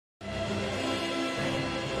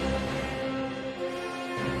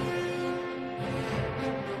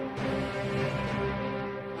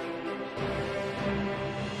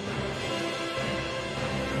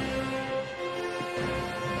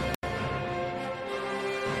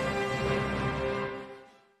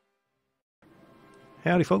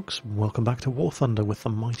Howdy folks, welcome back to War Thunder with the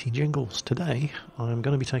mighty Jingles. Today I'm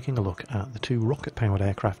going to be taking a look at the two rocket-powered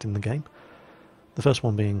aircraft in the game. The first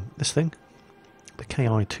one being this thing, the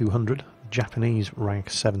Ki-200, Japanese rank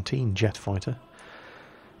 17 jet fighter,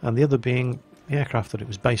 and the other being the aircraft that it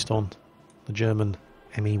was based on, the German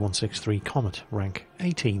Me163 Komet rank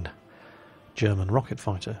 18 German rocket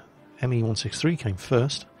fighter. Me163 came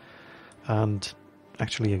first and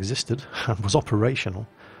actually existed and was operational.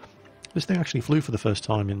 This thing actually flew for the first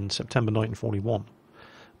time in September 1941,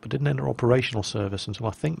 but didn't enter operational service until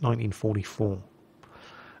I think 1944.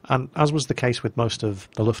 And as was the case with most of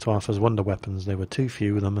the Luftwaffe's wonder weapons, there were too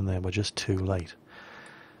few of them and they were just too late.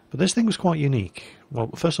 But this thing was quite unique. Well,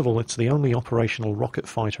 first of all, it's the only operational rocket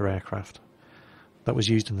fighter aircraft that was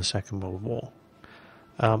used in the Second World War.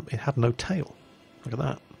 It had no tail. Look at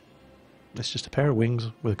that. It's just a pair of wings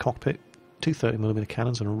with a cockpit, two 30mm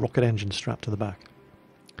cannons and a rocket engine strapped to the back.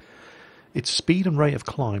 Its speed and rate of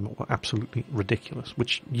climb were absolutely ridiculous,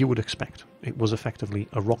 which you would expect. It was effectively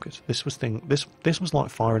a rocket. This was like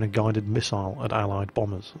firing a guided missile at Allied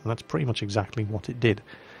bombers, and that's pretty much exactly what it did.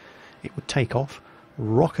 It would take off,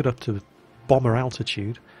 rocket up to bomber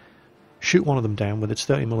altitude, shoot one of them down with its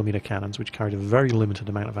 30mm cannons, which carried a very limited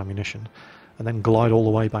amount of ammunition, and then glide all the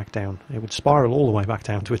way back down. It would spiral all the way back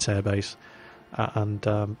down to its airbase, and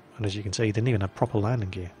as you can see, it didn't even have proper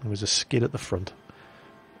landing gear. There was a skid at the front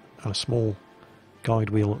and a small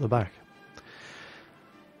guide wheel at the back.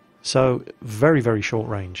 So very, very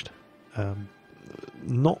short-ranged.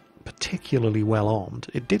 Not particularly well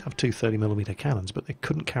armed. It did have two 30mm cannons, but they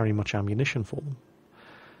couldn't carry much ammunition for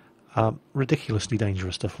them. Ridiculously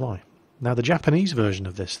dangerous to fly. Now the Japanese version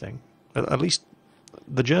of this thing, at least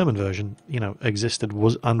the German version, existed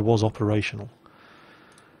was operational.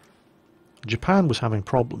 Japan was having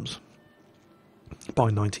problems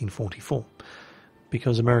by 1944.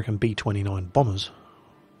 Because American B-29 bombers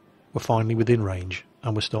were finally within range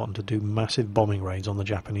and were starting to do massive bombing raids on the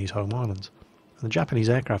Japanese home islands. And the Japanese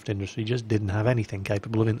aircraft industry just didn't have anything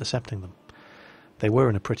capable of intercepting them. They were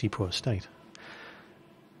in a pretty poor state.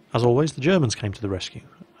 As always, the Germans came to the rescue,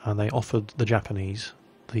 and they offered the Japanese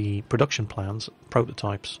the production plans,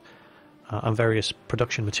 prototypes, and various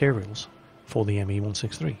production materials for the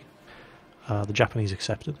Me163. The Japanese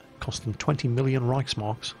accepted, cost them 20 million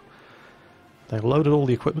Reichsmarks. They loaded all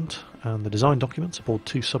the equipment and the design documents aboard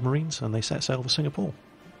two submarines, and they set sail for Singapore.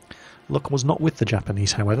 Luck was not with the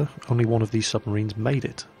Japanese, however. Only one of these submarines made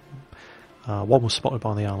it. One was spotted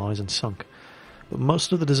by the Allies and sunk. But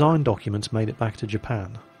most of the design documents made it back to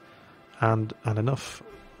Japan, and enough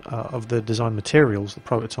of the design materials, the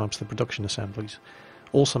prototypes, the production assemblies,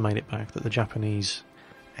 also made it back that the Japanese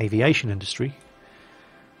aviation industry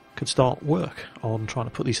could start work on trying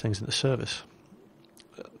to put these things into service.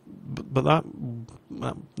 But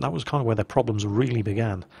that was kind of where their problems really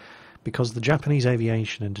began, because the Japanese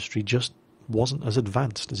aviation industry just wasn't as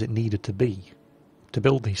advanced as it needed to be to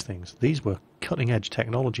build these things. These were cutting-edge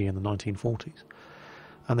technology in the 1940s,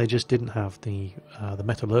 and they just didn't have the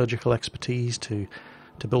metallurgical expertise to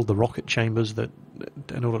build the rocket chambers that,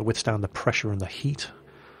 in order to withstand the pressure and the heat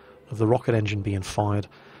of the rocket engine being fired,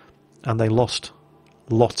 and they lost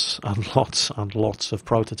lots and lots and lots of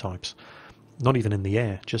prototypes. Not even in the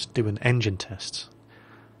air, just doing engine tests.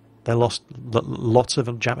 They lost, lots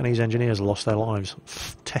of Japanese engineers lost their lives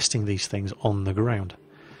testing these things on the ground.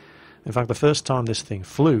 In fact, the first time this thing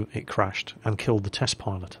flew, it crashed and killed the test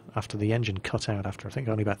pilot after the engine cut out after, I think,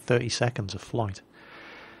 only about 30 seconds of flight.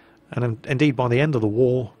 And indeed, by the end of the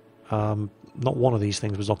war, not one of these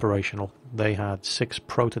things was operational. They had 6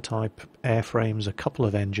 prototype airframes, a couple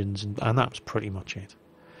of engines, and that was pretty much it.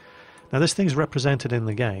 Now, this thing's represented in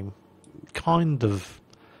the game kind of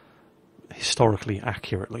historically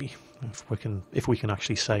accurately, if we can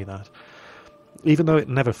actually say that. Even though it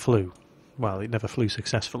never flew, well, it never flew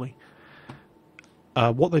successfully.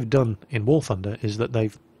 What they've done in War Thunder is that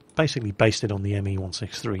they've basically based it on the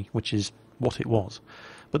Me163, which is what it was,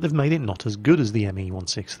 but they've made it not as good as the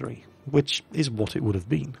Me163, which is what it would have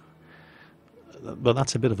been. But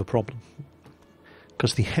that's a bit of a problem,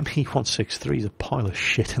 because the Me163 is a pile of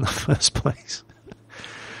shit in the first place.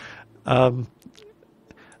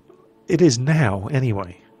 It is now,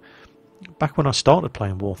 anyway. Back when I started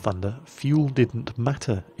playing War Thunder, fuel didn't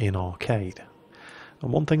matter in arcade.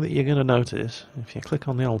 And one thing that you're going to notice, if you click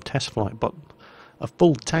on the old test flight button, a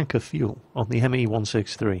full tank of fuel on the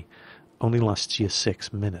Me163 only lasts you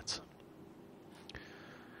 6 minutes.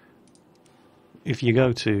 If you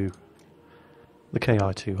go to the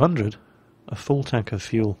Ki-200, a full tank of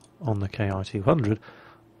fuel on the Ki-200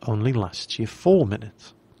 only lasts you 4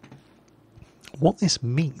 minutes. What this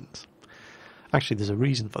means, actually there's a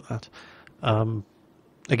reason for that.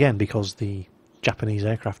 again, because the Japanese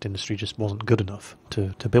aircraft industry just wasn't good enough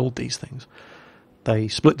to build these things. They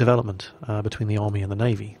split development between the Army and the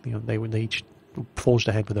Navy. They each forged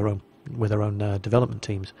ahead with their own development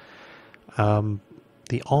teams.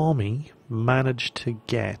 The Army managed to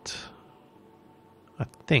get, I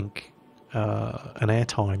think, an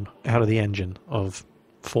airtime out of the engine of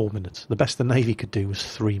 4 minutes. The best the Navy could do was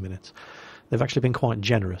 3 minutes. They've actually been quite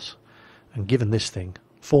generous and given this thing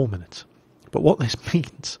 4 minutes. But what this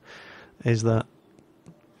means is that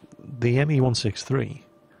the Me163,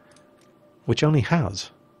 which only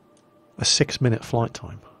has a 6-minute flight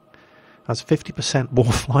time, has 50% more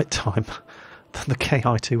flight time than the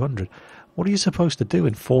Ki-200. What are you supposed to do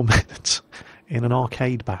in 4 minutes in an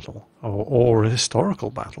arcade battle or a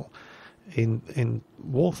historical battle in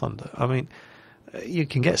War Thunder? I mean, you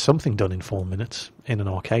can get something done in 4 minutes in an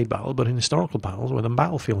arcade battle, but in historical battles, where the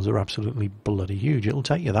battlefields are absolutely bloody huge, it'll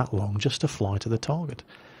take you that long just to fly to the target.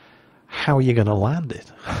 How are you going to land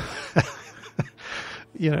it?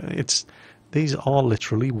 These are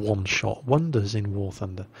literally one-shot wonders in War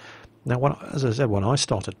Thunder. Now, as I said, when I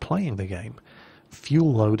started playing the game,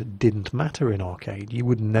 fuel load didn't matter in arcade. You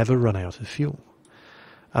would never run out of fuel.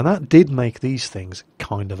 And that did make these things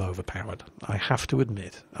kind of overpowered, I have to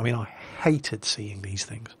admit. I mean, I hated seeing these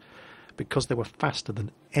things because they were faster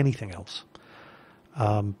than anything else.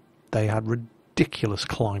 They had ridiculous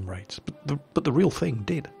climb rates, but the real thing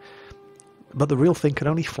did. But the real thing could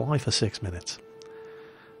only fly for 6 minutes.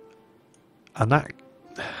 And that,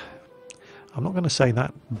 I'm not going to say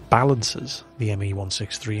that balances the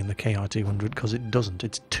Me163 and the Ki-200, because it doesn't.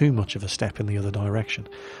 It's too much of a step in the other direction.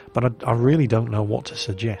 But I really don't know what to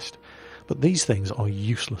suggest. But these things are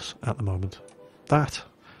useless at the moment. That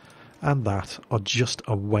and that are just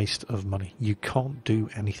a waste of money. You can't do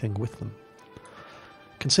anything with them.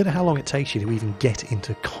 Consider how long it takes you to even get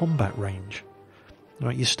into combat range.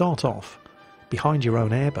 Right, you start off behind your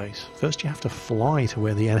own airbase. First you have to fly to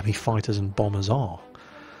where the enemy fighters and bombers are.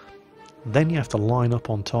 Then you have to line up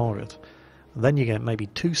on target. Then you get maybe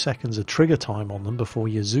 2 seconds of trigger time on them before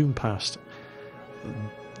you zoom past,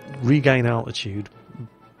 regain altitude,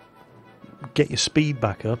 get your speed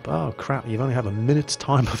back up. Oh crap, you've only have a minute's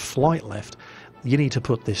time of flight left. You need to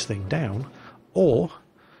put this thing down, or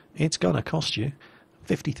it's going to cost you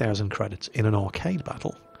 50,000 credits in an arcade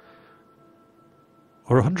battle.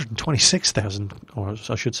 Or 126,000, or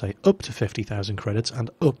I should say up to 50,000 credits and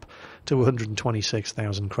up to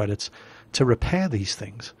 126,000 credits to repair these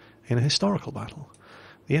things in a historical battle.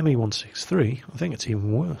 The Me163, I think it's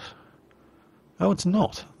even worse. Oh, it's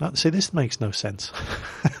not. See, this makes no sense.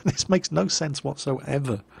 This makes no sense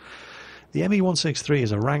whatsoever. The Me163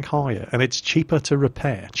 is a rank higher, and it's cheaper to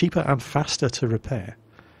repair, cheaper and faster to repair,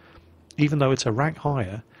 even though it's a rank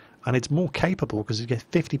higher, and it's more capable because it gets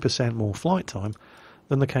 50% more flight time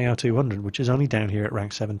than the Ki-200, which is only down here at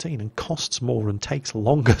rank 17 and costs more and takes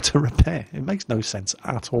longer to repair. It makes no sense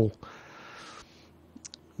at all.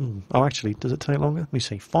 Oh, actually, does it take longer? Let me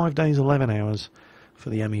see. 5 days, 11 hours for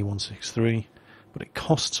the Me163, but it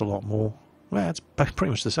costs a lot more. Well, it's pretty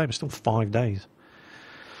much the same. It's still 5 days.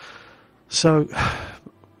 So,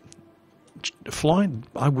 flying,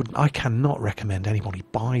 I cannot recommend anybody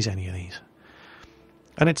buys any of these.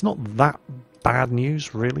 And it's not that bad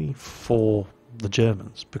news, really, for the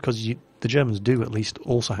Germans, because the Germans do at least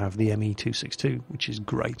also have the Me262, which is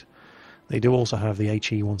great. They do also have the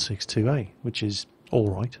HE162A, which is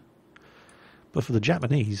alright. But for the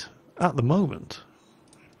Japanese, at the moment,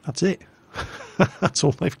 that's it. That's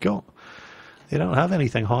all they've got. They don't have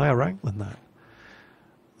anything higher ranked than that.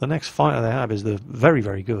 The next fighter they have is the very,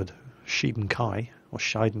 very good Shidenkai, or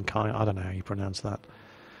Shidenkai, I don't know how you pronounce that.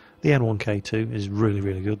 The N1K2 is really,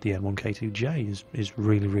 really good. The N1K2J is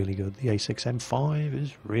really, really good. The A6M5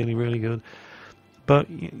 is really, really good. But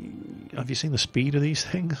have you seen the speed of these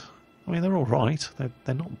things? I mean, they're all right.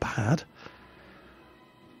 They're not bad.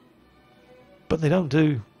 But they don't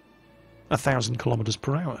do 1,000 kilometers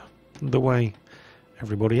per hour the way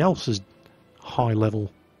everybody else's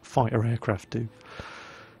high-level fighter aircraft do.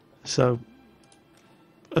 So,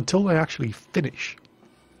 until they actually finish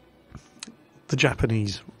the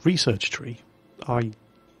Japanese research tree, I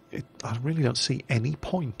really don't see any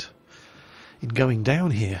point in going down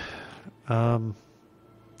here. I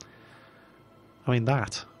mean,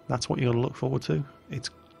 that's what you're going to look forward to. It's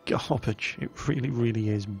garbage. It really, really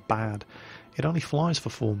is bad. It only flies for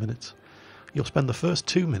 4 minutes. You'll spend the first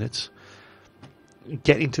 2 minutes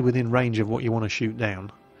getting to within range of what you want to shoot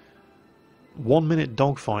down. 1 minute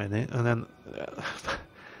dogfighting it, and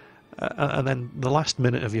then the last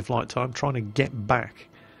minute of your flight time trying to get back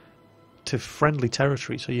to friendly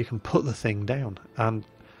territory so you can put the thing down. And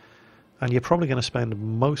and you're probably going to spend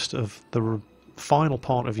most of the final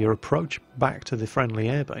part of your approach back to the friendly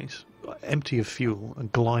airbase empty of fuel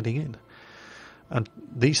and gliding in. And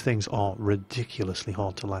these things are ridiculously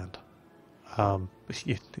hard to land. If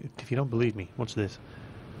you don't believe me, watch this.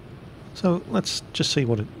 So let's just see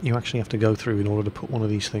what you actually have to go through in order to put one of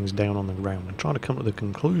these things down on the ground and try to come to the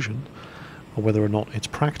conclusion of whether or not it's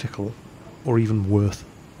practical or even worth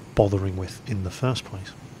bothering with in the first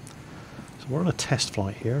place. So we're on a test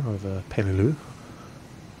flight here over Peleliu,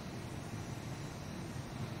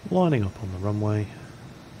 lining up on the runway.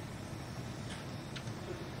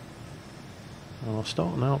 Our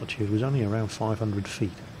starting altitude was only around 500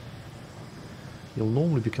 feet. You'll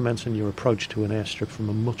normally be commencing your approach to an airstrip from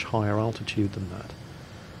a much higher altitude than that.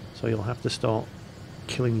 So you'll have to start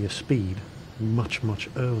killing your speed much, much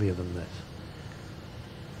earlier than this.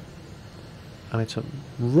 And it's at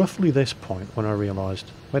roughly this point when I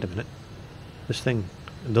realised, wait a minute, this thing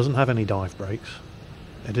doesn't have any dive brakes.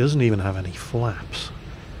 It doesn't even have any flaps.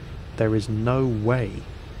 There is no way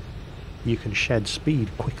you can shed speed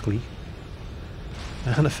quickly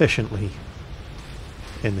and efficiently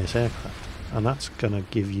in this aircraft. And that's going to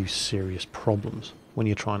give you serious problems when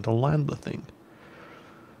you're trying to land the thing.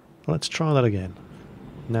 Let's try that again.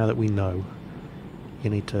 Now that we know you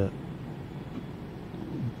need to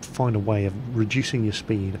find a way of reducing your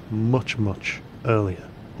speed much, much earlier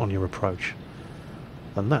on your approach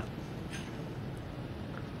than that.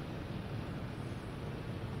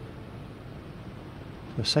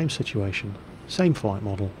 The same situation, same flight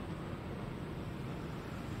model.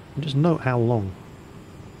 And just note how long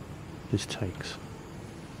this takes.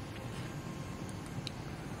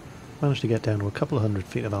 Managed to get down to a couple of 100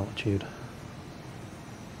 feet of altitude.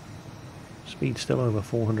 Speed still over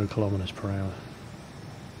 400 kilometers per hour.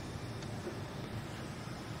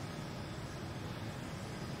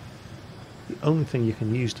 The only thing you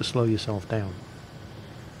can use to slow yourself down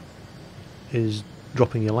is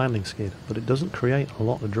dropping your landing skid, but it doesn't create a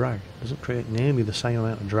lot of drag. It doesn't create nearly the same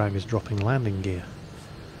amount of drag as dropping landing gear.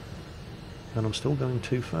 And I'm still going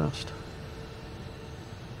too fast.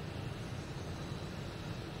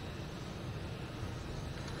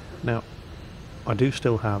 Now, I do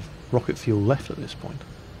still have rocket fuel left at this point.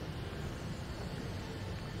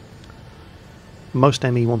 Most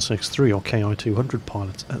Me163 or Ki-200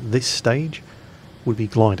 pilots at this stage would be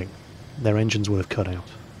gliding. Their engines would have cut out.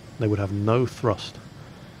 They would have no thrust.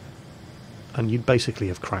 And you'd basically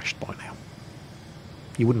have crashed by now.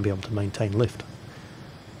 You wouldn't be able to maintain lift.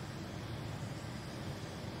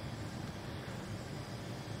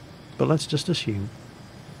 But let's just assume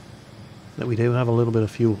that we do have a little bit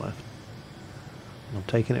of fuel left. And I'm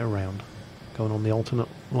taking it around, going on the alternate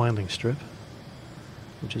landing strip,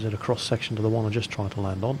 which is at a cross section to the one I just tried to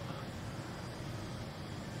land on.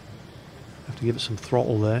 Have to give it some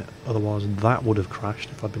throttle there, otherwise that would have crashed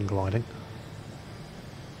if I'd been gliding.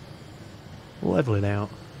 Level it out.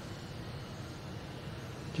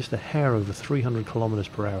 Just a hair over 300 kilometers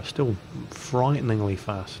per hour, still frighteningly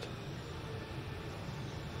fast.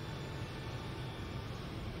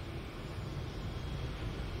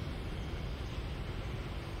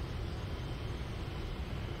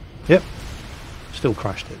 Yep, still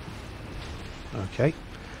crashed it. Okay.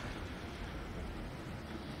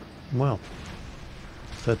 Well,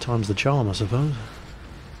 third time's the charm, I suppose.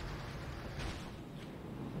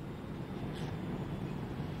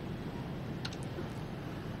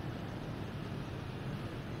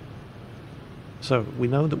 So, we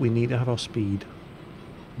know that we need to have our speed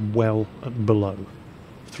well below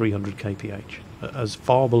 300 kph. As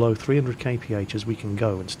far below 300 kph as we can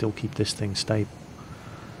go and still keep this thing stable.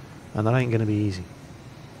 And that ain't going to be easy.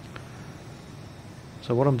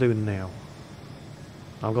 So what I'm doing now,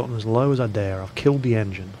 I've gotten as low as I dare, I've killed the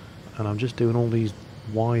engine, and I'm just doing all these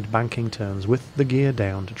wide banking turns with the gear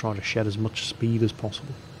down to try to shed as much speed as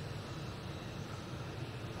possible.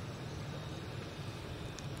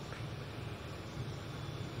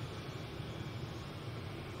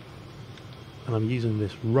 And I'm using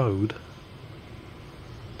this road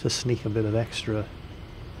to sneak a bit of extra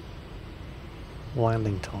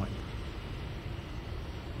landing time.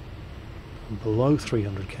 Below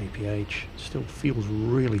 300 kph, still feels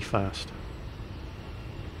really fast.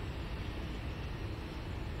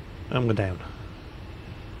 And we're down.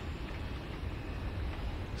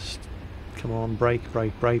 Come on, brake,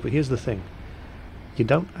 brake, brake. But here's the thing. You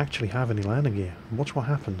don't actually have any landing gear. Watch what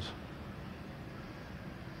happens.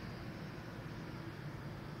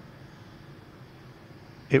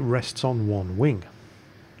 It rests on one wing.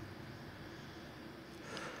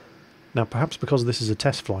 Now, perhaps because this is a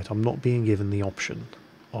test flight, I'm not being given the option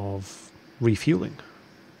of refueling.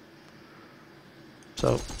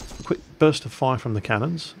 So, a quick burst of fire from the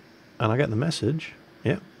cannons, and I get the message,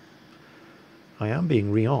 yeah, I am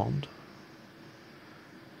being rearmed.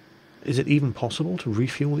 Is it even possible to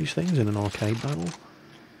refuel these things in an arcade battle?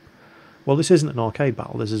 Well, this isn't an arcade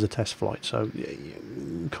battle, this is a test flight, so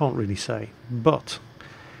you can't really say. But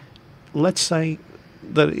let's say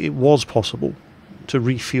that it was possible to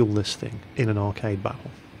refuel this thing in an arcade battle.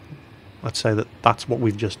 Let's say that that's what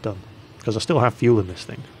we've just done, because I still have fuel in this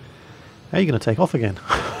thing. How are you going to take off again?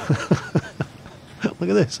 Look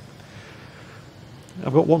at this.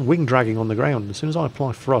 I've got one wing dragging on the ground. As soon as I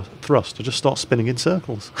apply thrust, I just start spinning in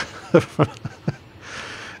circles.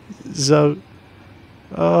 So,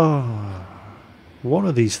 what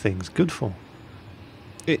are these things good for?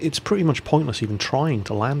 It's pretty much pointless even trying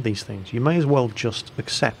to land these things. You may as well just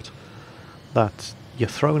accept that you're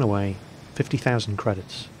throwing away 50,000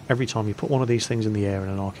 credits every time you put one of these things in the air in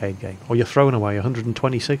an arcade game. Or you're throwing away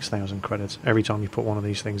 126,000 credits every time you put one of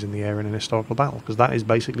these things in the air in an historical battle, because that is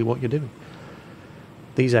basically what you're doing.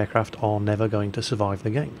 These aircraft are never going to survive the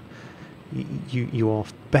game. You are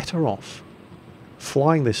better off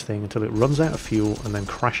flying this thing until it runs out of fuel and then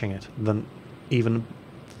crashing it than even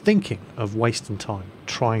thinking of wasting time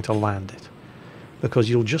trying to land it. Because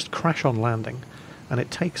you'll just crash on landing, and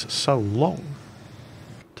it takes so long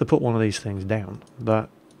to put one of these things down that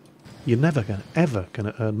you're never ever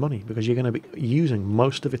going to earn money, because you're going to be using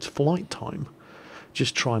most of its flight time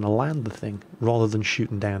just trying to land the thing rather than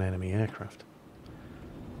shooting down enemy aircraft.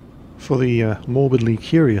 For the morbidly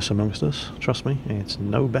curious amongst us, trust me, it's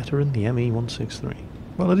no better in the Me163.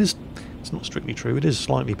 Well, it's not strictly true, it is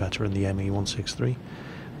slightly better in the Me163.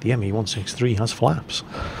 The Me163 has flaps.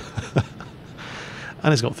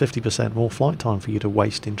 And it's got 50% more flight time for you to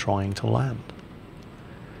waste in trying to land.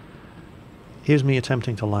 Here's me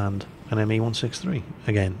attempting to land an Me163,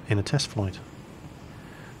 again, in a test flight.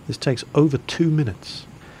 This takes over 2 minutes.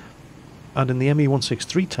 And in the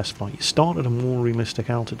Me163 test flight, you start at a more realistic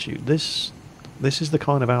altitude. This is the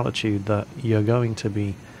kind of altitude that you're going to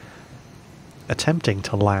be attempting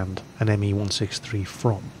to land an Me163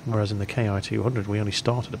 from, whereas in the Ki-200 we only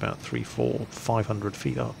started about 300, 400, 500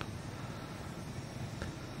 feet up.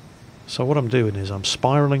 So what I'm doing is I'm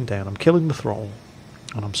spiralling down, I'm killing the throttle,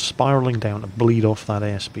 and I'm spiralling down to bleed off that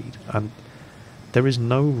airspeed. And there is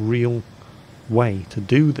no real way to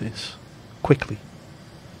do this quickly.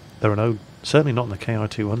 There are no, certainly not in the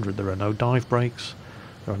Ki-200, there are no dive brakes,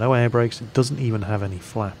 there are no air brakes, it doesn't even have any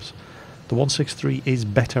flaps. The 163 is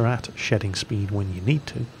better at shedding speed when you need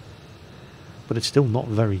to, but it's still not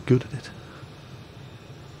very good at it.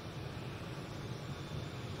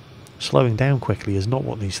 Slowing down quickly is not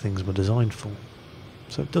what these things were designed for,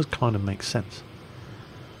 so it does kind of make sense.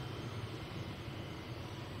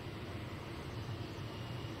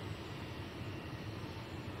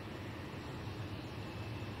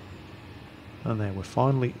 And there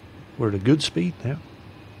we're at a good speed now.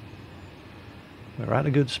 We're at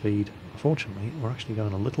a good speed. Unfortunately, we're actually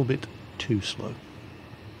going a little bit too slow.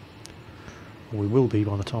 We will be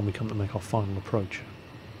by the time we come to make our final approach.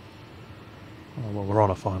 Oh, well, we're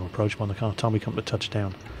on a final approach by the time we come to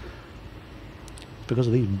touchdown. Because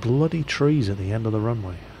of these bloody trees at the end of the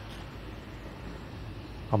runway.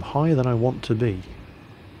 I'm higher than I want to be.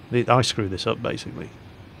 I screw this up, basically.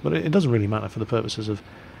 But it doesn't really matter for the purposes of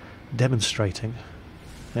demonstrating.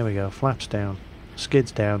 There we go, flaps down, skids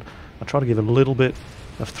down. I try to give a little bit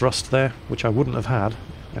of thrust there, which I wouldn't have had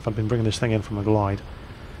if I'd been bringing this thing in from a glide,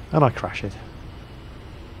 and I crash it.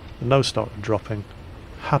 The nose started dropping,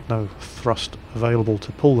 had no thrust available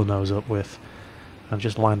to pull the nose up with, and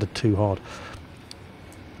just landed too hard.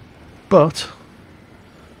 But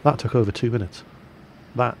that took over 2 minutes.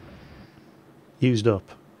 That used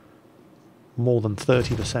up more than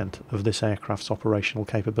 30% of this aircraft's operational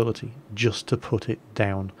capability just to put it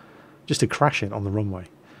down, just to crash it on the runway.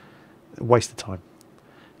 Waste of time.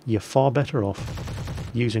 You're far better off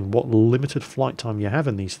using what limited flight time you have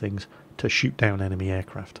in these things to shoot down enemy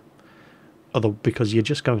aircraft. Because you're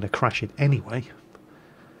just going to crash it anyway,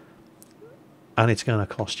 and it's going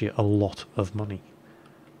to cost you a lot of money.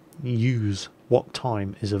 Use what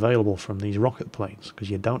time is available from these rocket planes, because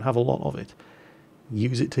you don't have a lot of it.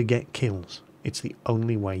 Use it to get kills. It's the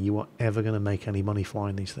only way you are ever going to make any money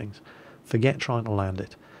flying these things. Forget trying to land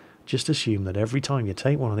it. Just assume that every time you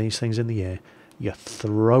take one of these things in the air, you're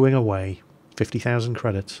throwing away 50,000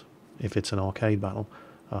 credits if it's an arcade battle,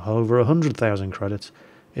 over 100,000 credits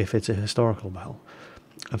if it's a historical battle.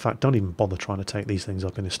 In fact, don't even bother trying to take these things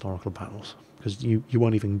up in historical battles, because you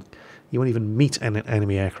won't even meet an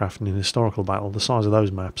enemy aircraft in an historical battle the size of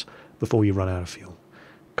those maps before you run out of fuel.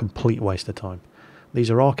 Complete waste of time. These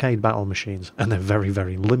are arcade battle machines, and they're very,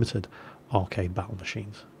 very limited arcade battle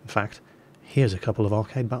machines. In fact, here's a couple of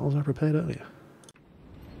arcade battles I prepared earlier.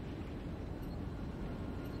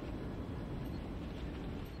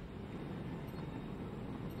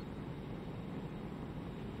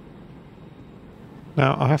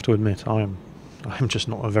 Now, I have to admit, I'm just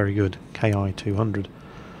not a very good Ki-200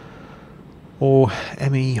 or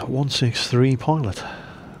Me163 pilot,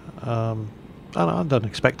 and I don't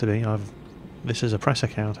expect to be. This is a press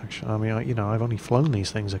account, actually. I mean, I've only flown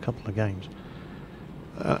these things a couple of games,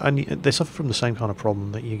 and they suffer from the same kind of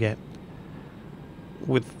problem that you get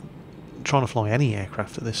with trying to fly any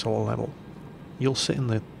aircraft at this sort of level. You'll sit in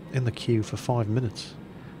the queue for 5 minutes,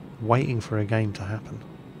 waiting for a game to happen.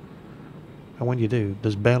 And when you do,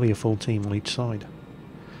 there's barely a full team on each side.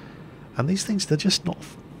 And these things, they're just not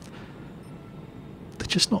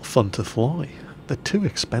fun to fly. They're too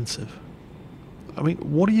expensive. I mean,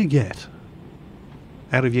 what do you get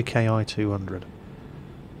out of your Ki-200?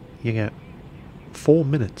 You get 4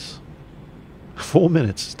 minutes. 4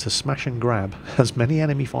 minutes to smash and grab as many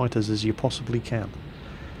enemy fighters as you possibly can.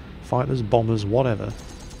 Fighters, bombers, whatever.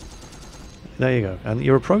 There you go. And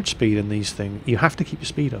your approach speed in these things, you have to keep your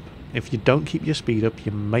speed up. If you don't keep your speed up,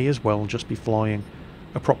 you may as well just be flying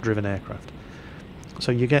a prop-driven aircraft.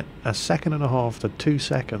 So you get 1.5 to 2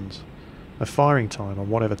 seconds of firing time on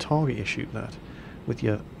whatever target you're shooting at, with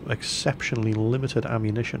your exceptionally limited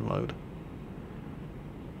ammunition load.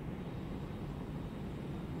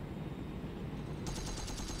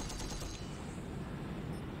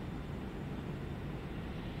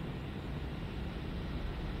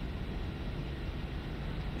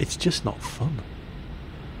 It's just not fun.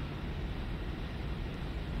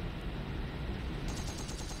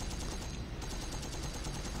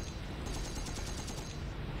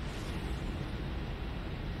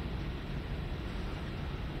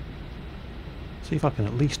 See if I can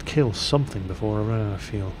at least kill something before I run out of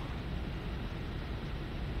fuel.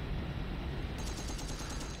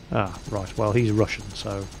 Ah, right, well he's Russian,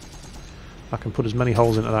 so I can put as many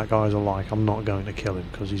holes into that guy as I like. I'm not going to kill him,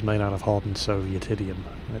 because he's made out of hardened Sovietidium,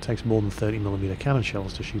 and it takes more than 30mm cannon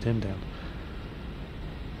shells to shoot him down.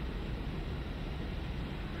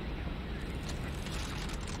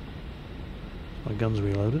 My gun's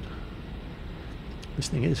reloaded. This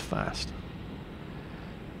thing is fast.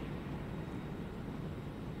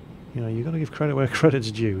 You've got to give credit where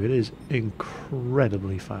credit's due. It is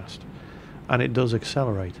incredibly fast. And it does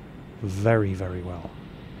accelerate very, very well.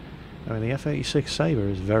 I mean, the F-86 Sabre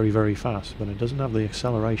is very, very fast, but it doesn't have the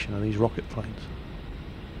acceleration of these rocket planes.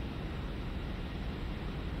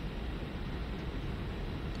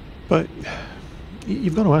 But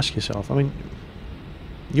you've got to ask yourself, I mean,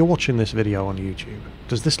 you're watching this video on YouTube.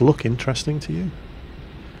 Does this look interesting to you?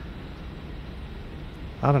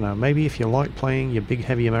 I don't know, maybe if you like playing your big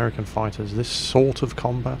heavy American fighters, this sort of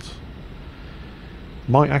combat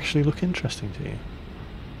might actually look interesting to you.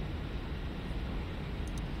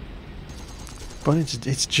 But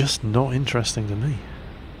it's just not interesting to me.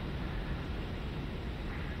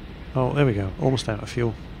 Oh, there we go, almost out of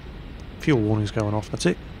fuel. Fuel warning's going off, that's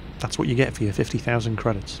it. That's what you get for your 50,000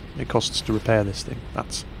 credits. It costs to repair this thing.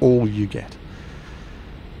 That's all you get.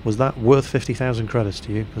 Was that worth 50,000 credits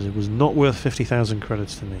to you? Because it was not worth 50,000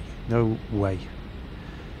 credits to me. No way.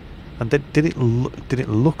 And did it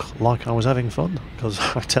look like I was having fun? Because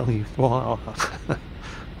I tell you, well, I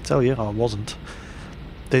tell you, I wasn't.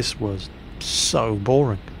 This was so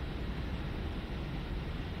boring.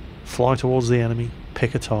 Fly towards the enemy,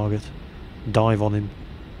 pick a target, dive on him,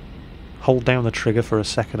 hold down the trigger for 1.5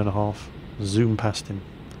 seconds, zoom past him,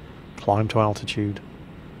 climb to altitude,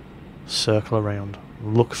 circle around,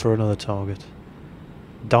 look for another target,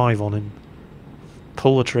 dive on him,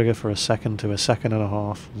 pull the trigger for 1 second to 1.5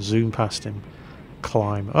 seconds, zoom past him,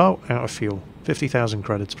 climb. Oh, out of fuel. 50,000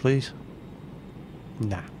 credits, please.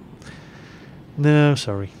 Nah. No,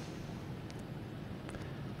 sorry.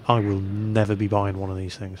 I will never be buying one of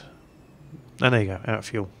these things. And there you go, out of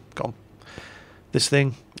fuel. Gone. This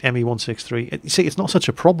thing, Me163, you see, it's not such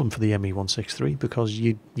a problem for the Me163 because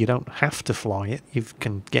you don't have to fly it. You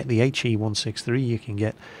can get the HE163, you can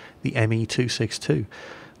get the Me262.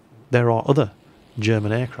 There are other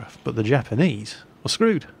German aircraft, but the Japanese are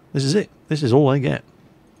screwed. This is it. This is all they get.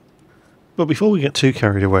 But before we get too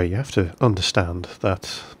carried away, you have to understand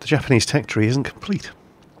that the Japanese tech tree isn't complete.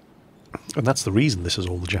 And that's the reason this is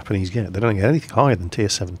all the Japanese get. They don't get anything higher than tier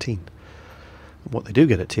 17. What they do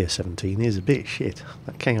get at tier 17 is a bit shit.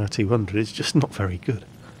 That Ki-200 is just not very good.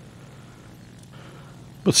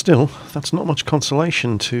 But still, that's not much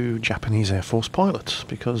consolation to Japanese Air Force pilots,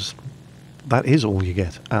 because that is all you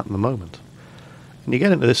get at the moment. And you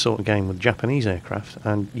get into this sort of game with Japanese aircraft,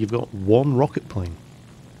 and you've got one rocket plane.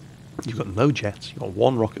 You've got no jets, you've got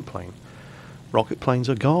one rocket plane. Rocket planes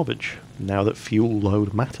are garbage now that fuel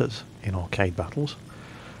load matters in arcade battles.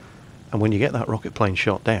 And when you get that rocket plane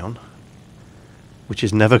shot down, which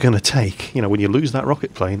is never going to take, when you lose that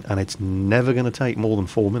rocket plane, and it's never going to take more than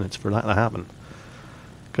 4 minutes for that to happen,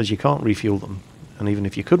 because you can't refuel them, and even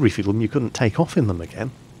if you could refuel them, you couldn't take off in them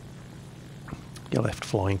again. You're left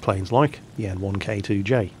flying planes like the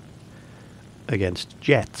N1K2J against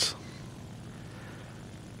jets.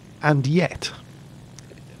 And yet,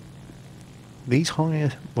 these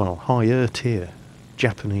higher tier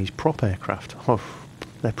Japanese prop aircraft,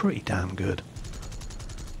 they're pretty damn good.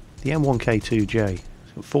 The M1K2J has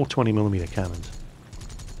got 420mm cannons,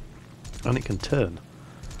 and it can turn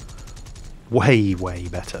way, way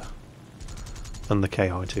better than the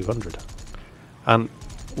Ki-200. And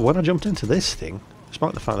when I jumped into this thing,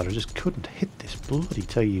 despite the fact that I just couldn't hit this bloody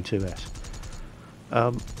Tu-200,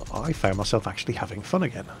 I found myself actually having fun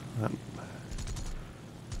again.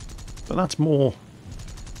 But that's more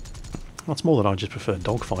that I just prefer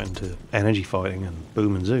dogfighting to energy fighting and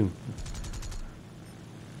boom and zoom.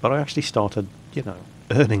 But I actually started,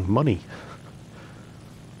 earning money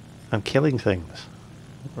and killing things,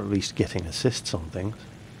 or at least getting assists on things.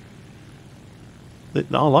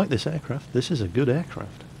 I like this aircraft. This is a good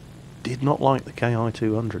aircraft. Did not like the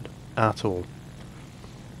Ki-200 at all.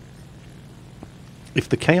 If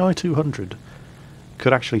the Ki-200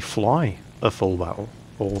 could actually fly a full battle,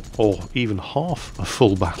 or even half a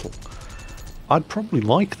full battle, I'd probably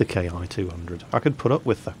like the Ki-200. I could put up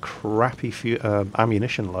with the crappy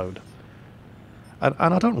ammunition load. And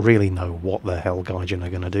I don't really know what the hell Gaijin are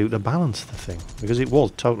going to do to balance the thing, because it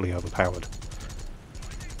was totally overpowered.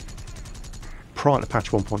 Prior to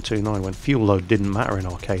patch 1.29, when fuel load didn't matter in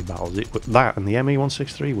arcade battles, that and the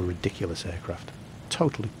Me163 were ridiculous aircraft.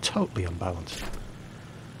 Totally, totally unbalanced.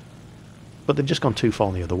 But they've just gone too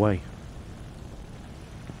far the other way.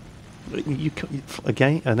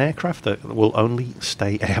 Again, an aircraft that will only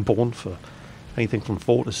stay airborne for anything from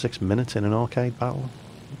 4 to 6 minutes in an arcade battle,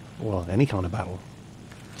 well, any kind of battle,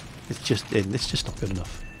 it's just not good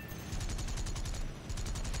enough.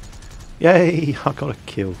 Yay! I got a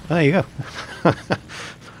kill. There you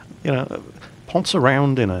go. Ponce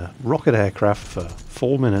around in a rocket aircraft for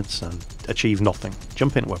 4 minutes and achieve nothing.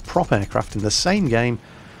 Jump into a prop aircraft in the same game,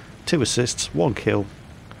 2 assists, 1 kill,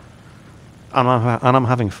 and I'm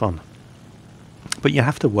having fun. But you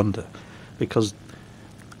have to wonder, because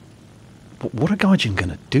what are Gaijin going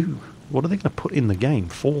to do? What are they going to put in the game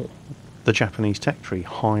for the Japanese tech tree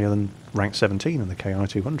higher than rank 17 in the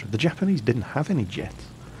Ki-200? The Japanese didn't have any jets.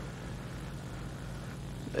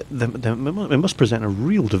 It must present a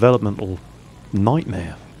real developmental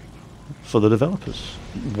nightmare for the developers.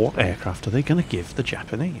 What aircraft are they going to give the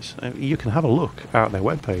Japanese? You can have a look at their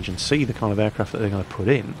webpage and see the kind of aircraft that they're going to put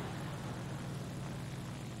in.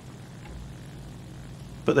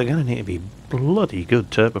 But they're going to need to be bloody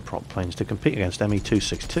good turboprop planes to compete against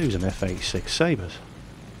Me163s and F-86 Sabres.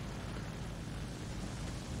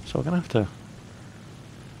 So we're going to have to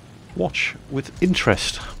watch with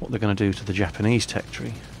interest what they're going to do to the Japanese tech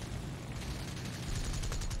tree.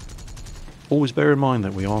 Always bear in mind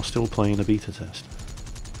that we are still playing a beta test.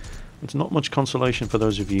 It's not much consolation for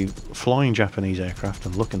those of you flying Japanese aircraft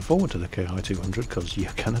and looking forward to the Ki-200, because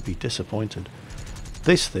you're going to be disappointed.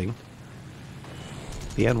 This thing,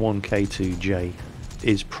 the N1K2J,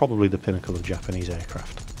 is probably the pinnacle of Japanese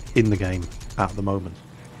aircraft in the game at the moment.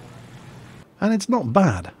 And it's not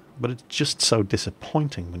bad, but it's just so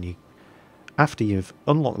disappointing when after you've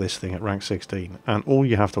unlocked this thing at rank 16, and all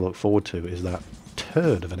you have to look forward to is that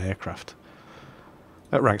turd of an aircraft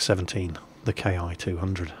at rank 17, the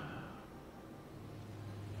Ki-200.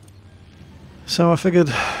 So I figured,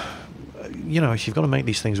 if you've got to make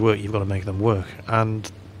these things work, you've got to make them work.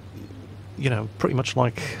 And pretty much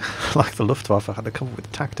like the Luftwaffe, I had to come up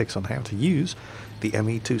with tactics on how to use the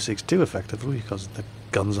Me262 effectively, because the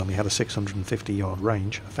guns only had a 650-yard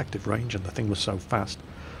range, effective range, and the thing was so fast.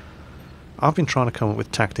 I've been trying to come up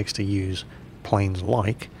with tactics to use planes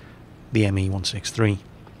like the Me163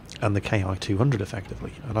 and the Ki-200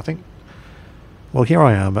 effectively, and I think, well, here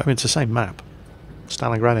I am. It's the same map,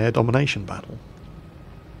 Stalingrad air domination battle.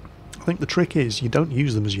 I think the trick is you don't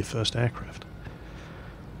use them as your first aircraft.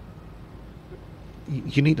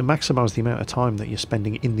 You need to maximise the amount of time that you're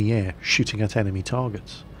spending in the air shooting at enemy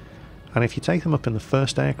targets. And if you take them up in the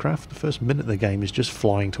first aircraft, the first minute of the game is just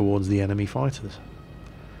flying towards the enemy fighters.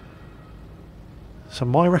 So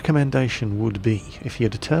my recommendation would be, if you're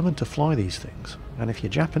determined to fly these things, and if you're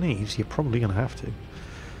Japanese, you're probably going to have to.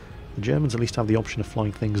 The Germans at least have the option of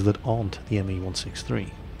flying things that aren't the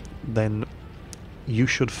Me163. Then you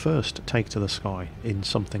should first take to the sky in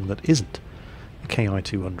something that isn't a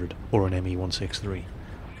Ki-200 or an Me163.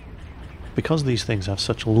 Because these things have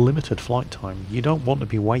such limited flight time, you don't want to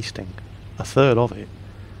be wasting a third of it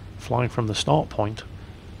flying from the start point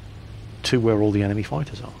to where all the enemy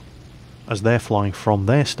fighters are, as they're flying from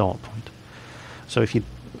their start point. So if you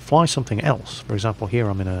fly something else, for example here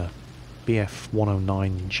I'm in a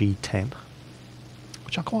BF-109 G10,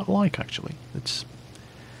 which I quite like actually. It's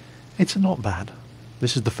not bad.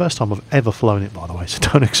 This is the first time I've ever flown it, by the way, so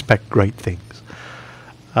don't expect great things.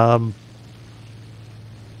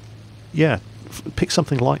 Yeah, pick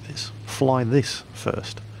something like this. Fly this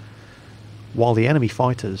first, while the enemy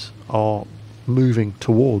fighters are moving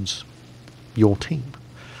towards your team.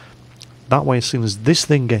 That way, as soon as this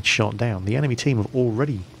thing gets shot down, the enemy team have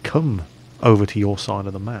already come over to your side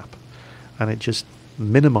of the map, and it just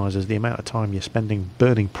minimises the amount of time you're spending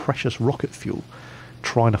burning precious rocket fuel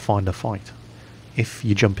trying to find a fight. If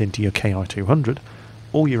you jump into your Ki-200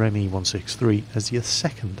 or your Me163 as your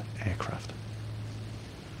second aircraft.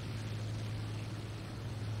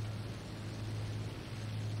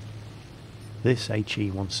 This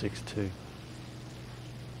HE-162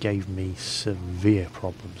 gave me severe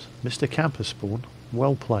problems. Mr. Camper Spawn,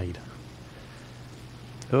 well played.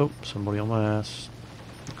 Oh, somebody on my ass.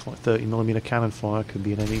 Looks like 30mm cannon fire, could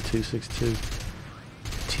be an Me262.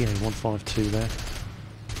 TA-152 there.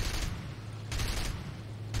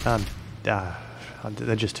 And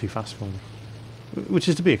they're just too fast for me. Which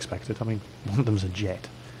is to be expected. I mean, one of them's a jet.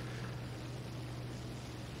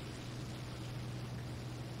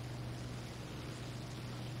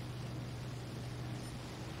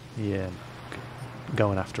 Yeah,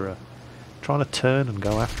 going after trying to turn and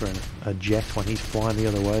go after a jet when he's flying the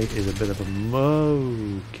other way is a bit of a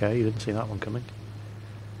okay. You didn't see that one coming.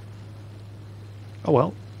 Oh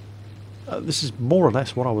well, this is more or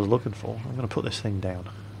less what I was looking for. I'm going to put this thing down.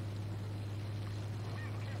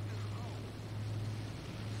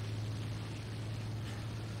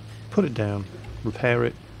 Put it down, repair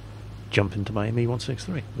it, jump into my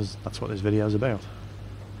Me163, because that's what this video is about.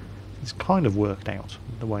 It's kind of worked out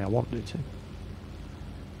the way I wanted it to.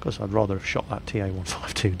 Of course, I'd rather have shot that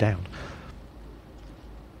TA-152 down.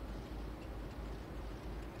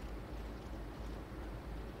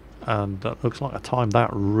 And that looks like I timed that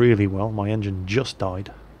really well. My engine just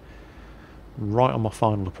died. Right on my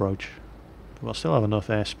final approach. But I still have enough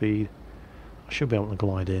airspeed. I should be able to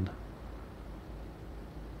glide in.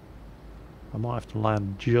 I might have to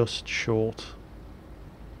land just short.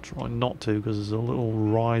 Try not to, because there's a little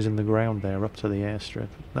rise in the ground there up to the airstrip.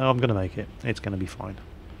 No, I'm going to make it. It's going to be fine.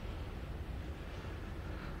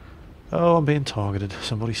 Oh, I'm being targeted.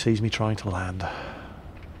 Somebody sees me trying to land.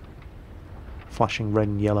 Flashing red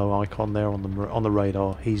and yellow icon there on the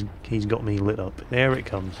radar. He's got me lit up. There it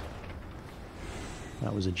comes.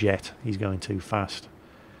 That was a jet. He's going too fast.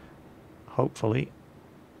 Hopefully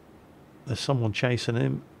there's someone chasing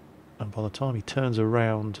him, and by the time he turns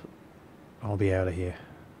around, I'll be out of here.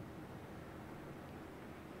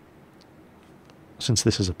 Since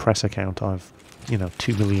this is a press account, I've,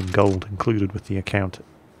 2 million gold included with the account.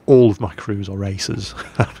 All of my crews are aces.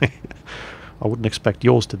 I wouldn't expect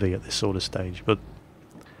yours to be at this sort of stage, but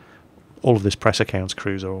all of this press accounts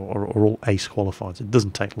crews are all ace qualified. So it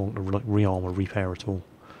doesn't take long to rearm or repair at all.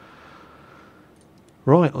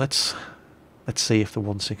 Right, let's see if the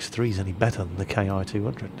 163 is any better than the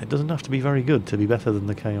Ki-200. It doesn't have to be very good to be better than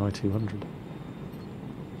the Ki-200.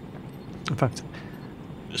 In fact,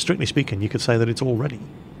 strictly speaking, you could say that it's already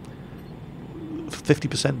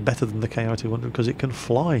 50% better than the Ki-200 because it can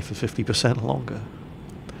fly for 50% longer.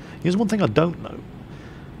 Here's one thing I don't know.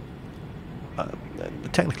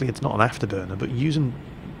 Technically it's not an afterburner, but using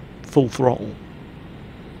full throttle,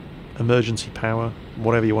 emergency power,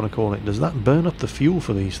 whatever you want to call it, does that burn up the fuel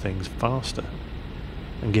for these things faster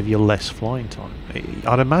and give you less flying time?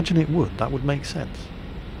 I'd imagine it would. That would make sense.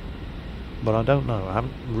 But I don't know. I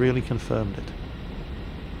haven't really confirmed it.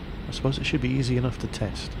 I suppose it should be easy enough to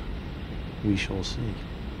test. We shall see.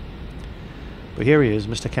 But here he is,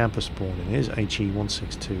 Mr. Camper Spawn in his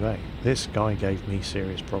HE-162A. This guy gave me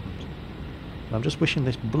serious problems. And I'm just wishing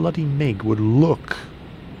this bloody MiG would look.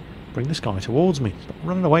 Bring this guy towards me. Stop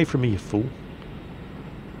running away from me, you fool.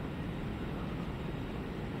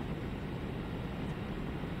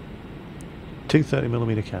 Two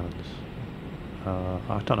 30mm cannons.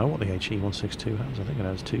 I don't know what the HE-162 has. I think it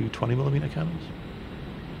has two 20mm cannons.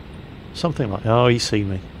 Something like... Oh, he's seen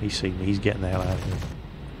me. He's seen me. He's getting the hell out of here.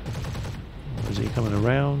 Is he coming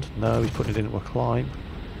around? No, he's putting it into a climb.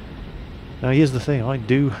 Now, here's the thing. I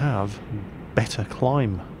do have better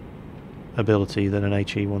climb ability than an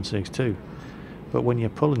HE-162. But when you're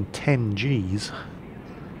pulling 10 Gs,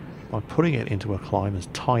 by putting it into a climb as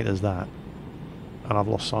tight as that, and I've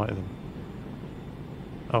lost sight of him.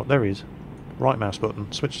 Oh, there he is. Right mouse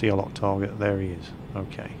button, switch to your lock target, there he is.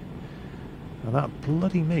 Okay. And that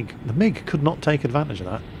bloody MiG. The MiG could not take advantage of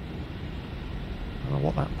that. I don't know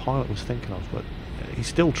what that pilot was thinking of, but he's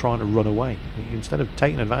still trying to run away. Instead of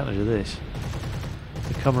taking advantage of this,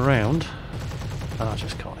 to come around, and I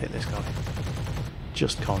just can't hit this guy.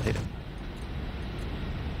 Just can't hit him.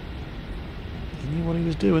 He knew what he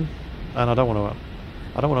was doing, and I don't want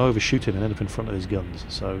to overshoot him and end up in front of his guns.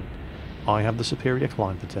 So I have the superior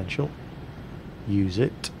climb potential. Use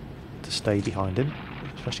it to stay behind him,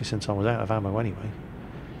 especially since I was out of ammo anyway.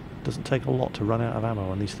 It doesn't take a lot to run out of ammo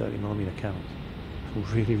on these 30mm cannons. It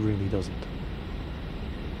really, really doesn't.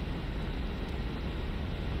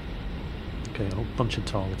 Okay, a whole bunch of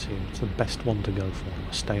targets here. It's the best one to go for.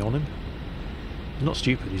 I stay on him. He's not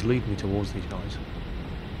stupid, he's leading me towards these guys.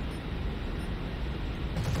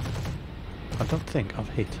 I don't think I've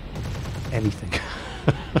hit anything.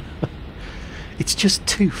 It's just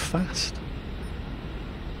too fast.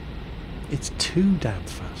 It's too damn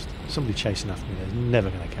fast. Somebody chasing after me there's never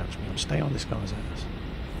going to catch me. I'm staying on this guy's ass.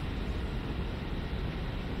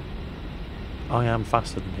 I am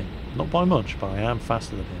faster than him. Not by much, but I am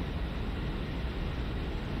faster than him.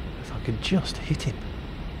 If I could just hit him.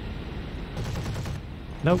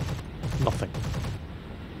 Nope, nothing.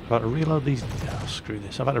 I've had to reload these... Oh, screw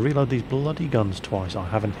this. I've had to reload these bloody guns twice. I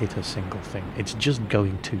haven't hit a single thing. It's just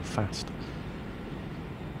going too fast.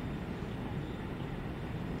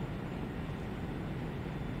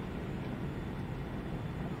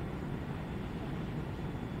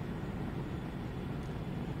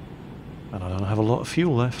 And I don't have a lot of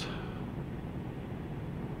fuel left.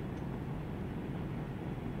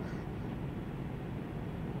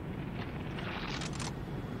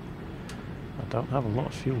 I don't have a lot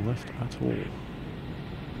of fuel left at all.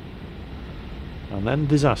 And then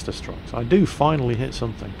disaster strikes. I do finally hit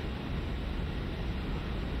something.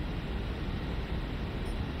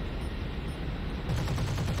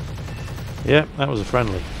 Yeah, that was a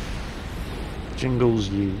friendly. Jingles,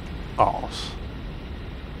 you arse.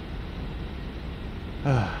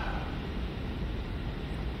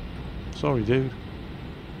 Sorry, dude.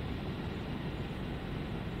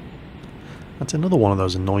 That's another one of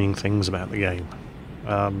those annoying things about the game.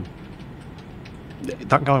 That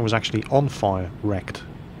guy was actually on fire, wrecked,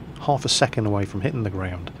 half a second away from hitting the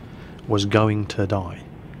ground, was going to die.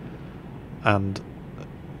 And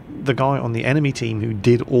the guy on the enemy team who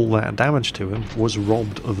did all that damage to him was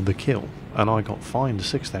robbed of the kill. And I got fined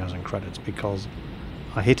 6,000 credits because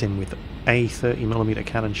I hit him with a 30mm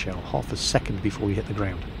cannon shell half a second before he hit the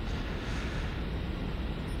ground.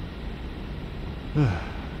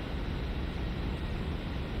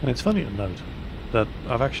 And it's funny to note that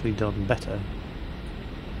I've actually done better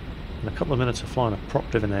in a couple of minutes of flying a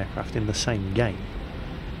prop-driven aircraft in the same game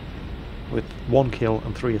with 1 kill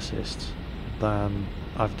and 3 assists than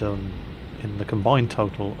I've done in the combined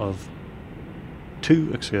total of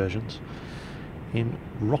 2 excursions in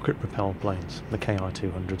rocket-propelled planes, the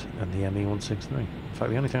Ki-200 and the Me163. In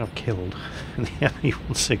fact, the only thing I've killed in the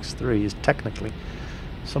Me163 is technically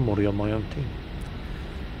somebody on my own team.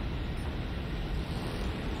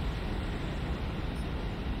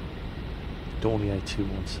 Dornier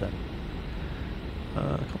 217.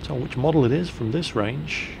 I can't tell which model it is from this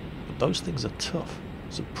range, but those things are tough.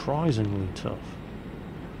 Surprisingly tough.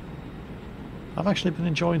 I've actually been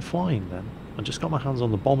enjoying flying then. I just got my hands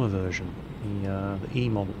on the bomber version, the E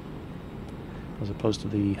model, as opposed to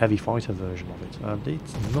the heavy fighter version of it, and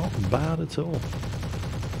it's not bad at all.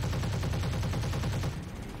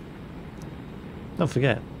 Don't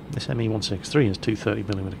forget, this Me163 has 2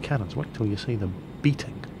 30mm cannons. Wait till you see the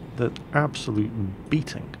beating, the absolute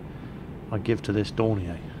beating I give to this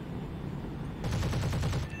Dornier.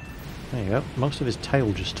 There you go, most of his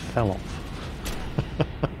tail just fell off.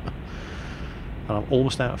 And I'm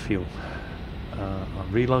almost out of fuel.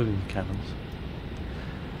 I'm reloading the cannons.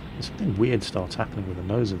 And something weird starts happening with the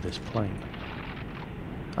nose of this plane.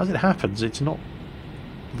 As it happens, it's not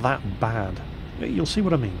that bad. You'll see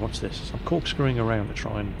what I mean. Watch this. I'm corkscrewing around to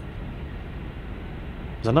try and...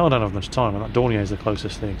 Because I know I don't have much time, and that Dornier is the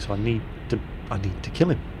closest thing, so I need to kill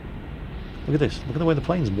him. Look at this. Look at the way the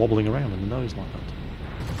plane's wobbling around in the nose like that.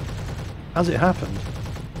 As it happened,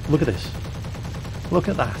 look at this. Look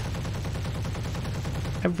at that.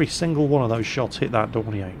 Every single one of those shots hit that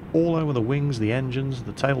Dornier. All over the wings, the engines,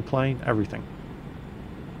 the tailplane, everything.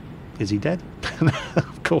 Is he dead?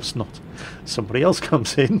 Of course not. Somebody else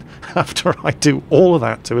comes in after I do all of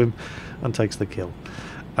that to him and takes the kill.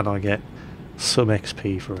 And I get some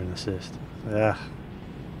XP for an assist.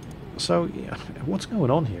 So, yeah, what's going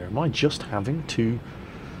on here? Am I just having two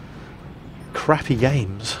crappy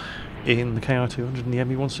games in the Ki-200 and the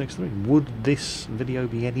Me163? Would this video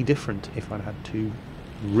be any different if I'd had two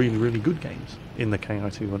really, really good games in the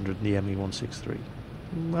Ki-200 and the Me163?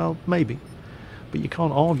 Well, maybe. But you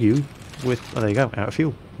can't argue with... Oh, there you go, out of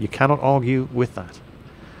fuel. You cannot argue with that.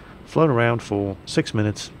 Flown around for 6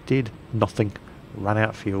 minutes, did nothing, ran out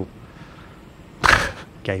of fuel.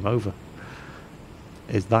 Game over.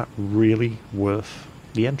 Is that really worth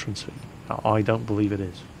the entrance fee? I don't believe it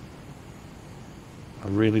is. I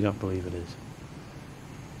really don't believe it is.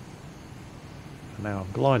 And now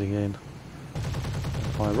I'm gliding in.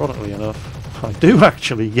 Ironically enough, I do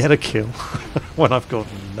actually get a kill when I've got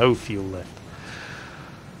no fuel left.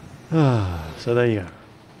 So there you go.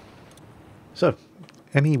 So,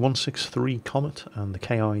 Me163 Komet and the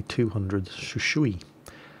Ki-200 Shusui.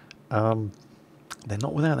 They're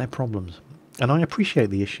not without their problems. And I appreciate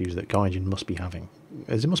the issues that Gaijin must be having,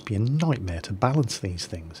 as it must be a nightmare to balance these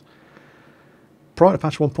things. Prior to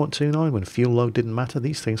patch 1.29, when fuel load didn't matter,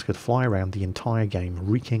 these things could fly around the entire game,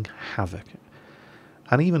 wreaking havoc.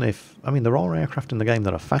 And even if, I mean, there are aircraft in the game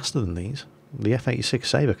that are faster than these. The F-86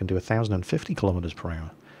 Sabre can do 1,050 kilometers per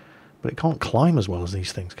hour, but it can't climb as well as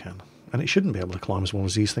these things can. And it shouldn't be able to climb as well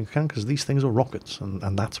as these things can, because these things are rockets,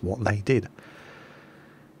 and that's what they did.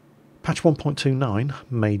 Patch 1.29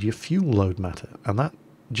 made your fuel load matter, and that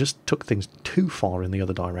just took things too far in the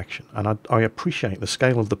other direction. And I appreciate the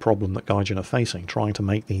scale of the problem that Gaijin are facing, trying to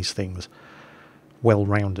make these things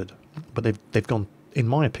well-rounded. But they've gone, in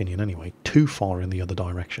my opinion anyway, too far in the other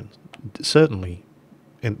direction. Certainly,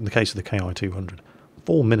 in the case of the Ki-200,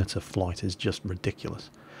 4 minutes of flight is just ridiculous.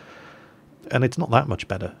 And it's not that much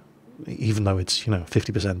better, even though it's,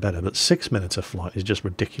 50% better, but 6 minutes of flight is just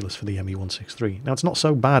ridiculous for the Me163. Now, it's not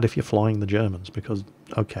so bad if you're flying the Germans, because,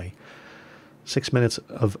 okay, 6 minutes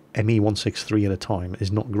of Me163 at a time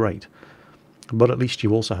is not great, but at least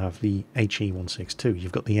you also have the HE162,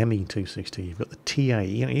 you've got the Me262, you've got the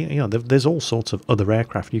TA, there's all sorts of other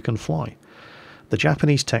aircraft you can fly. The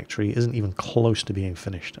Japanese tech tree isn't even close to being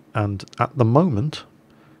finished, and at the moment,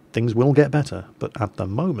 things will get better, but at the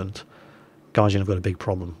moment, Gaijin have got a big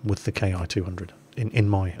problem with the Ki-200, in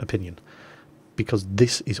my opinion, because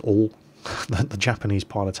this is all that the Japanese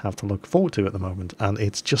pilots have to look forward to at the moment, and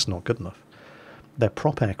it's just not good enough. Their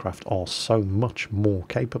prop aircraft are so much more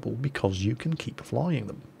capable because you can keep flying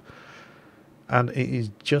them. And it is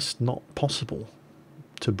just not possible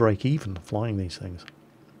to break even flying these things.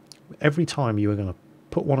 Every time you are going to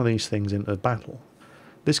put one of these things into battle,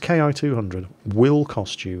 this Ki-200 will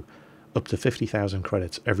cost you up to 50,000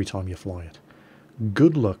 credits every time you fly it.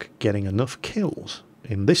 Good luck getting enough kills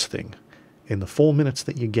in this thing, in the 4 minutes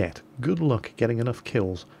that you get. Good luck getting enough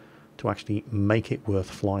kills to actually make it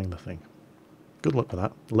worth flying the thing. Good luck with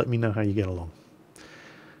that. Let me know how you get along.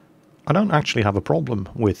 I don't actually have a problem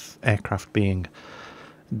with aircraft being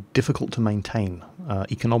difficult to maintain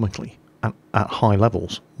economically at high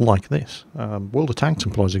levels like this. World of Tanks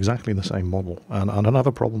employs exactly the same model, and I don't have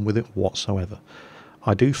a problem with it whatsoever.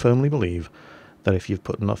 I do firmly believe that if you've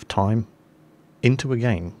put enough time into a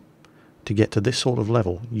game to get to this sort of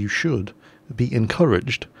level, you should be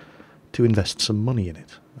encouraged to invest some money in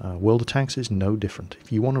it. World of Tanks is no different.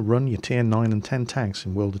 If you want to run your tier 9 and 10 tanks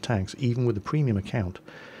in World of Tanks, even with a premium account,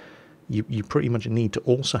 you pretty much need to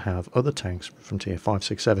also have other tanks from tier 5,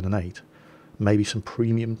 6, 7 and 8, maybe some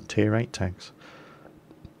premium tier 8 tanks,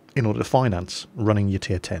 in order to finance running your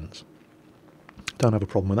tier 10s. Don't have a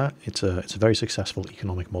problem with that. It's a very successful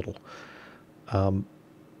economic model.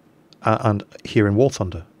 And here in War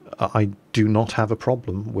Thunder, I do not have a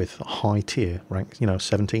problem with high tier ranks,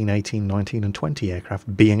 17, 18, 19 and 20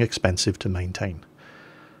 aircraft being expensive to maintain.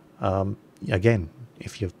 Again,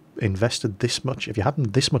 if you've invested this much, if you're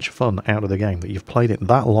having this much fun out of the game, that you've played it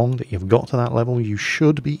that long, that you've got to that level, you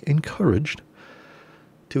should be encouraged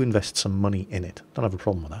to invest some money in it. Don't have a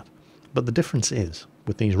problem with that. But the difference is,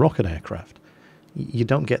 with these rocket aircraft, you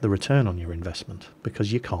don't get the return on your investment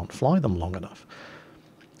because you can't fly them long enough.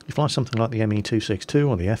 You fly something like the Me262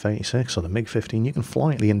 or the F-86 or the MiG-15, you can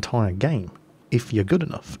fly it the entire game if you're good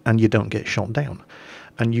enough and you don't get shot down.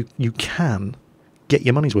 And you can get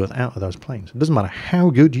your money's worth out of those planes. It doesn't matter how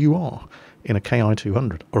good you are in a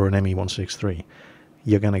Ki-200 or an Me163,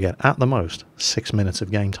 you're going to get, at the most, 6 minutes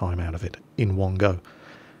of game time out of it in one go.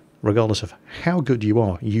 Regardless of how good you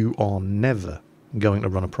are never going to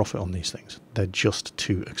run a profit on these things. They're just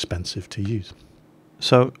too expensive to use.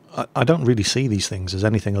 So I don't really see these things as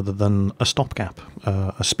anything other than a stopgap,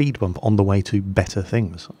 a speed bump on the way to better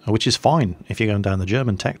things, which is fine if you're going down the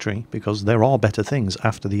German tech tree, because there are better things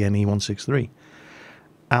after the Me163.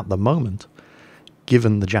 At the moment,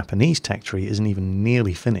 given the Japanese tech tree isn't even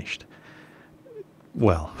nearly finished,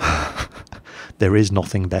 well, there is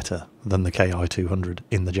nothing better than the Ki-200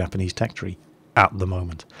 in the Japanese tech tree at the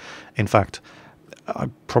moment. In fact, I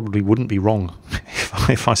probably wouldn't be wrong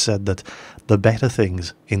if I said that the better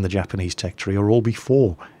things in the Japanese tech tree are all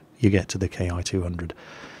before you get to the Ki-200.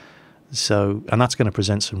 So, and that's going to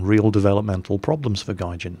present some real developmental problems for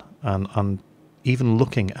Gaijin. And even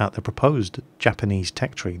looking at the proposed Japanese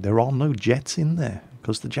tech tree, there are no jets in there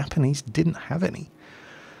because the Japanese didn't have any.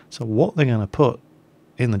 So what they're going to put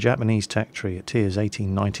in the Japanese tech tree at tiers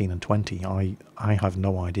 18, 19 and 20, I have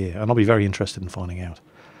no idea. And I'll be very interested in finding out.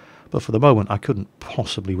 But for the moment, I couldn't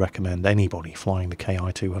possibly recommend anybody flying the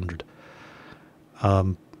Ki-200.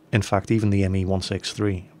 In fact, even the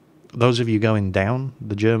Me163. Those of you going down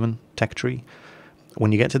the German tech tree,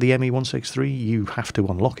 when you get to the Me163, you have to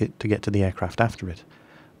unlock it to get to the aircraft after it.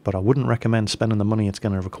 But I wouldn't recommend spending the money it's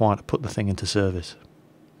going to require to put the thing into service.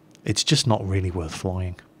 It's just not really worth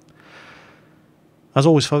flying. As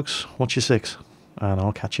always, folks, watch your six, and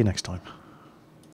I'll catch you next time.